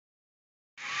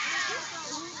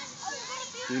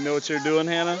You know what you're doing,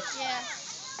 Hannah? Yeah.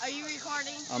 Are you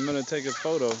recording? I'm gonna take a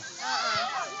photo.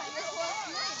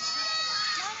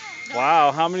 No.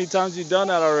 Wow, how many times you done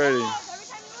that already?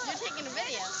 You're taking a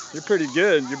video. You're pretty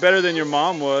good. You're better than your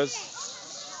mom was.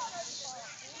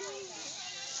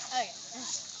 Okay.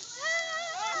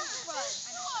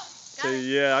 So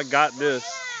yeah, I got this.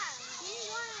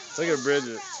 Look at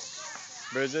Bridget.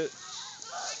 Bridget.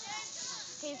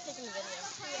 He's taking a video.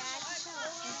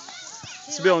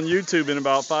 It's be on YouTube in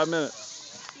about 5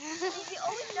 minutes. He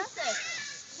always does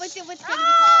this. What's it gonna be called?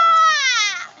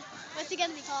 What's it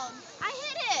gonna be called? I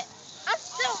hit it. I'm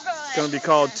still going. It's gonna be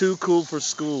called Too Cool for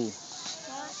School.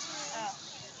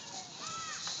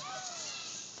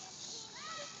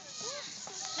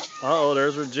 Uh-oh,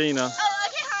 there's Regina. Oh,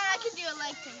 okay, I can do a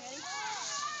leg thing.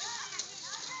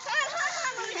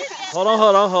 Ready? Hold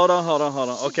on.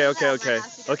 Okay.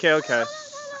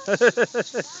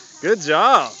 Good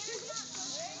job.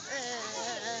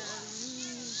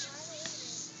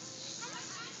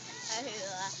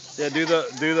 Yeah, do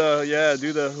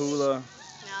the hula No,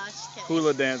 just kidding.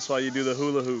 hula dance while you do the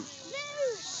hula hoop.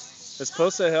 It's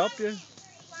supposed to help you. No,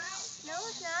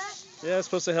 it's not. Yeah, it's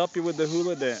supposed to help you with the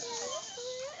hula dance.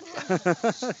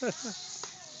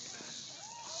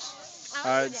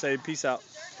 All right, say peace out.